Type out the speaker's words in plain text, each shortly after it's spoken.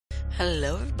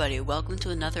Hello everybody, welcome to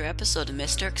another episode of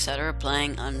Mr. Etc.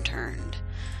 playing Unturned.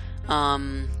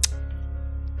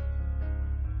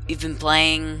 We've been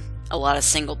playing a lot of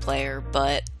single player,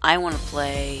 but I want to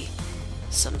play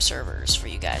some servers for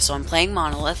you guys. So I'm playing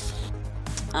Monolith.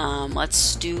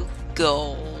 Let's do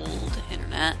gold.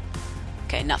 Internet.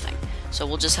 Okay, nothing. So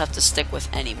we'll just have to stick with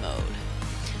any mode.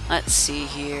 Let's see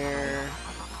here.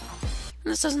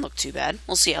 This doesn't look too bad.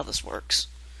 We'll see how this works.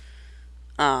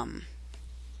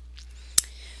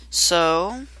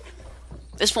 So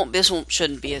this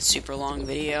shouldn't be a super long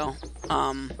video.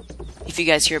 If you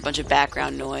guys hear a bunch of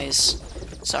background noise,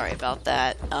 sorry about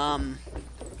that.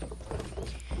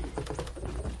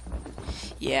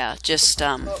 Yeah, just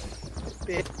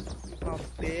Bit.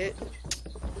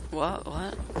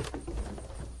 What?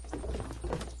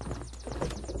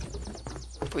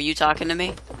 Were you talking to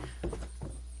me?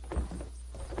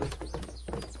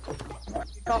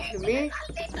 You talking to me?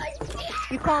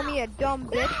 You call me a dumb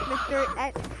bitch, Mr.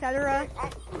 Etc.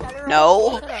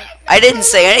 No, I didn't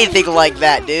say anything like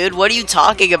that, dude. What are you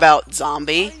talking about,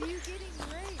 zombie?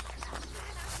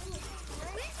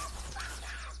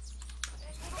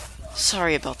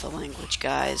 Sorry about the language,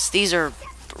 guys. These are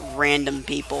random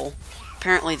people.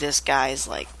 Apparently this guy's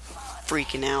like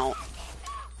freaking out.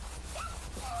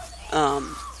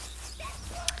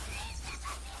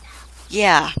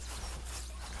 Yeah.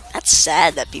 That's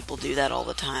sad that people do that all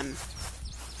the time.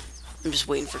 I'm just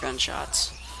waiting for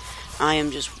gunshots. I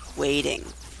am just waiting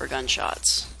for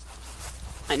gunshots.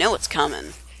 I know it's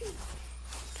coming.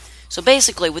 So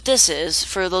basically what this is,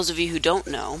 for those of you who don't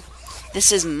know,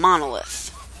 this is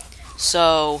Monolith.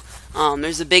 So,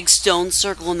 there's a big stone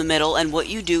circle in the middle, and what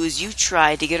you do is you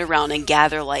try to get around and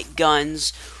gather, like,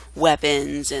 guns,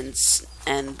 weapons, and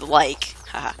the like.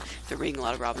 Haha, they're reading a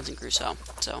lot of Robinson Crusoe.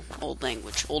 So, old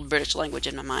language, old British language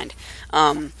in my mind.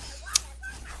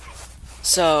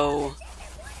 So,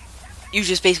 you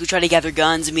just basically try to gather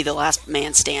guns and be the last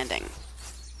man standing.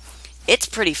 It's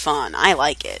pretty fun. I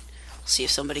like it. See if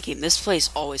somebody came. This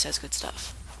place always has good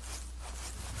stuff.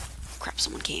 Crap,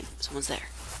 someone came. Someone's there.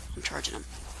 I'm charging them.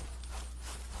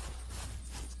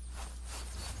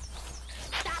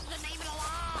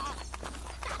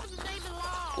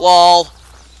 Lol.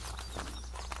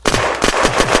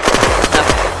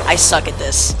 Okay, I suck at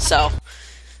this, so.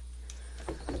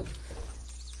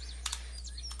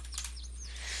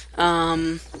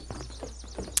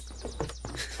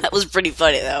 That was pretty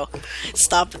funny, though.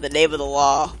 Stop in the name of the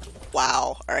law.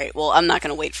 Wow. Alright, well, I'm not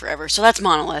gonna wait forever. So that's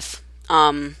Monolith.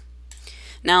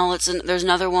 Now, there's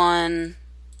another one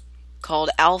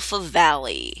called Alpha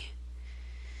Valley.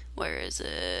 Where is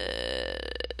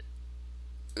it?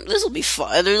 This will be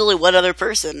fun. There's only one other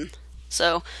person.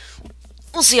 So,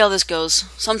 we'll see how this goes.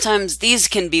 Sometimes these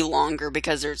can be longer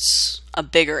because there's a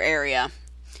bigger area.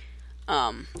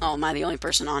 Oh, am I the only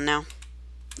person on now?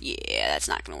 Yeah, that's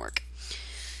not gonna work.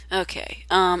 Okay,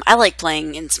 I like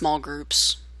playing in small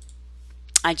groups.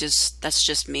 That's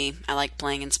just me. I like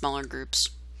playing in smaller groups.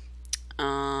 This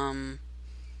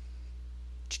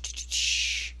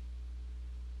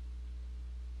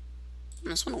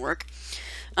one will work.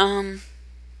 So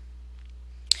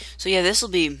yeah, this will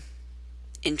be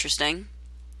interesting.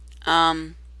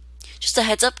 Just a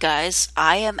heads up, guys.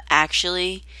 I am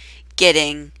actually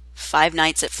getting Five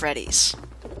Nights at Freddy's.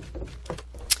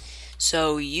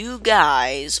 So you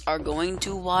guys are going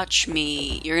to watch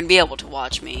me. You're going to be able to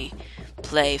watch me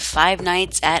play Five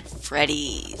Nights at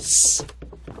Freddy's.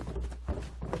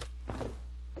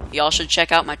 Y'all should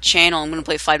check out my channel. I'm going to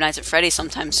play Five Nights at Freddy's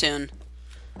sometime soon.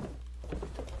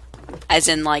 As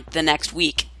in, like, the next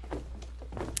week.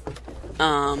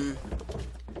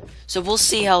 So we'll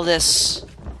see how this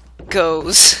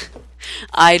goes.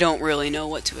 I don't really know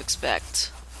what to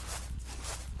expect.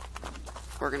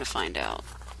 We're going to find out.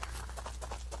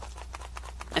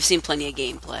 I've seen plenty of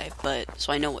gameplay,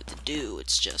 so I know what to do.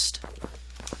 It's just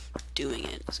doing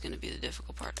it is going to be the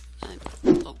difficult part.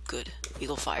 Oh, good.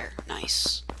 Eagle fire.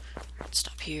 Nice. Alright,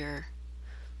 stop here.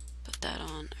 Put that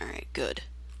on. Alright, good.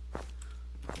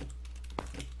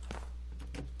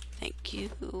 Thank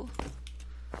you. Ooh,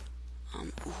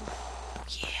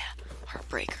 yeah.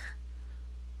 Heartbreaker.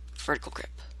 Vertical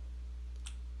grip.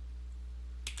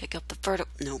 Pick up the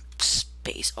vertical. No,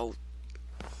 space. Oh.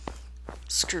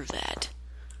 Screw that.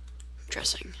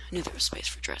 Dressing. I knew there was space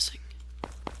for dressing.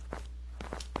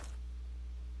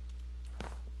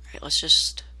 Alright, let's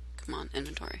just... Come on,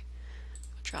 inventory.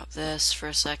 Drop this for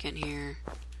a second here.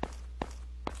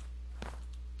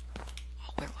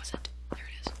 Oh, where was it? There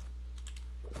it is.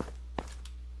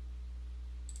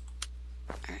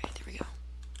 Alright, there we go.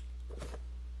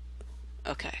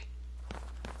 Okay.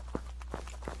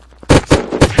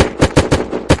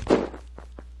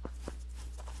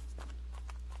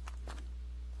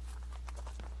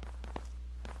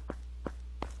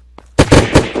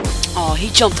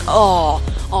 jumped. Oh,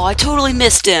 I totally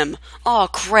missed him. Oh,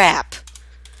 crap.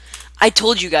 I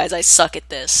told you guys I suck at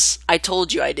this. I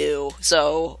told you I do.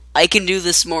 So, I can do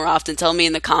this more often. Tell me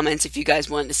in the comments if you guys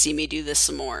want to see me do this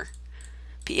some more.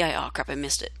 PEI, oh crap, I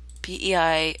missed it.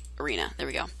 PEI Arena. There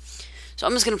we go. So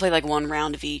I'm just going to play like one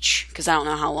round of each, because I don't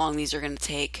know how long these are going to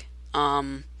take.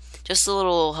 Just a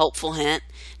little helpful hint.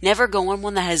 Never go on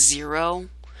one that has 0,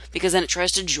 because then it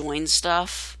tries to join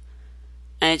stuff,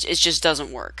 and it just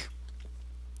doesn't work.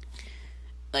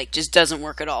 Like, just doesn't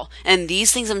work at all. And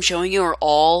these things I'm showing you are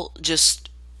all just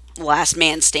last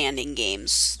man standing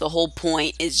games. The whole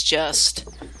point is just...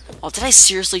 Oh, did I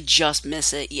seriously just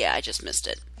miss it? Yeah, I just missed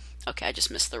it. Okay, I just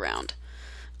missed the round.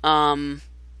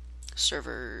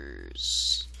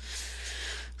 Servers.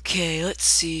 Okay, let's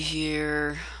see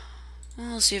here.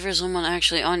 Well, let's see if there's someone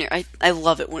actually on here. I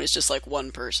love it when it's just like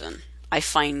one person. I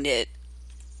find it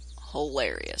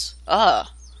hilarious.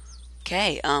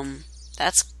 Okay,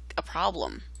 that's a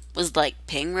problem. Was like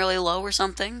ping really low or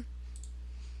something?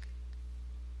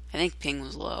 I think ping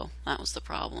was low. That was the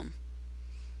problem.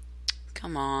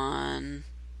 Come on.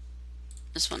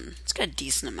 This one, it's got a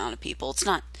decent amount of people. It's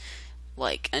not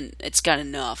like, and it's got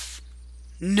enough.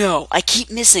 No, I keep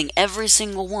missing every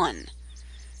single one.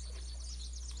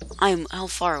 How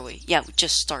far are we? Yeah, we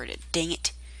just started. Dang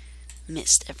it.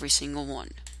 Missed every single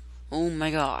one. Oh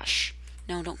my gosh.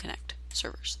 No, don't connect.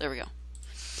 Servers. There we go.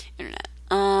 Internet.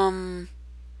 Come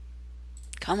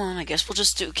on, I guess we'll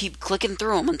just keep clicking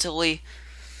through them until we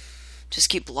just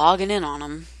keep logging in on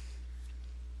them.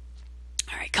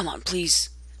 Alright, come on, please.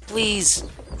 Please.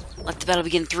 Let the battle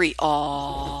begin. 3.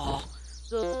 Aww.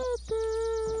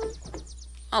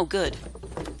 Oh, good.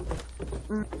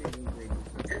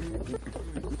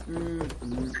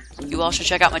 You all should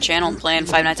check out my channel. I'm playing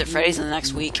Five Nights at Freddy's in the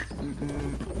next week.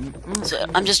 So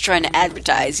I'm just trying to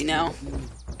advertise, you know?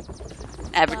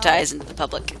 Advertise into the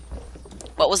public.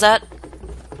 What was that?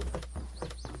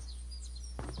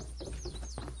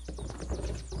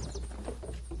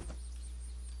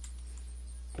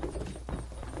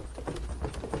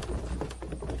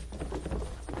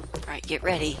 Alright, get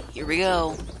ready. Here we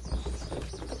go.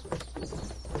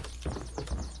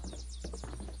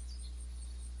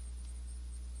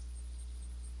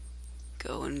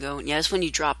 Going. Yeah, that's when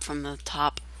you drop from the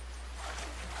top.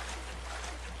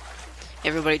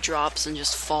 Everybody drops and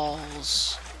just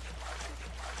falls.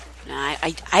 Nah,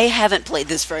 I haven't played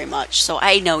this very much, so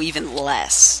I know even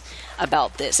less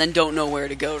about this and don't know where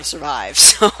to go to survive.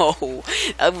 So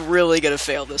I'm really gonna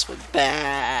fail this one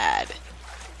bad.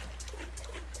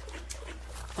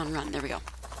 Come on, run. There we go.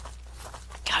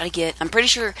 I'm pretty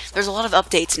sure there's a lot of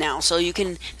updates now, so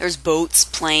there's boats,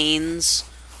 planes,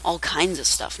 all kinds of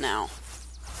stuff now.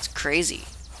 It's crazy.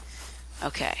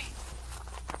 Okay.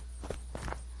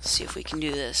 Let's see if we can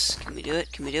do this. Can we do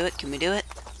it? Can we do it? Can we do it?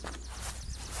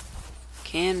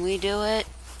 Can we do it?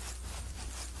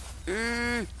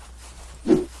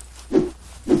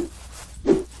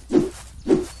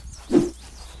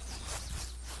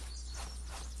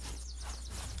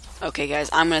 Okay,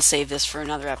 guys, I'm gonna save this for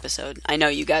another episode. I know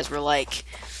you guys were like,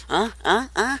 Well,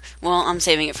 I'm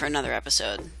saving it for another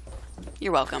episode.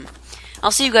 You're welcome.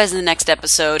 I'll see you guys in the next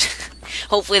episode.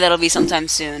 Hopefully that'll be sometime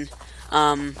soon.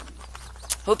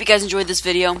 Hope you guys enjoyed this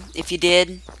video. If you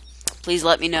did, please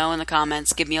let me know in the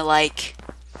comments. Give me a like.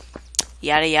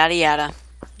 Yada, yada, yada.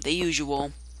 The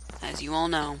usual, as you all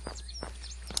know.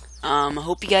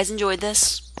 Hope you guys enjoyed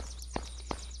this.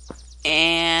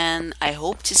 And I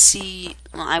hope to see...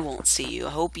 Well, I won't see you.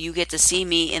 I hope you get to see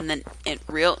me in the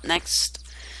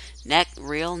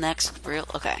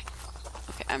Okay.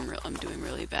 Okay, I'm doing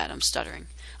really bad. I'm stuttering.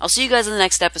 I'll see you guys in the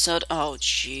next episode. Oh,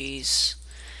 jeez.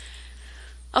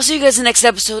 I'll see you guys in the next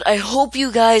episode. I hope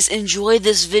you guys enjoyed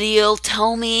this video.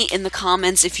 Tell me in the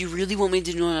comments if you really want me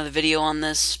to do another video on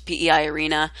this PEI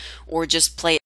Arena, or just play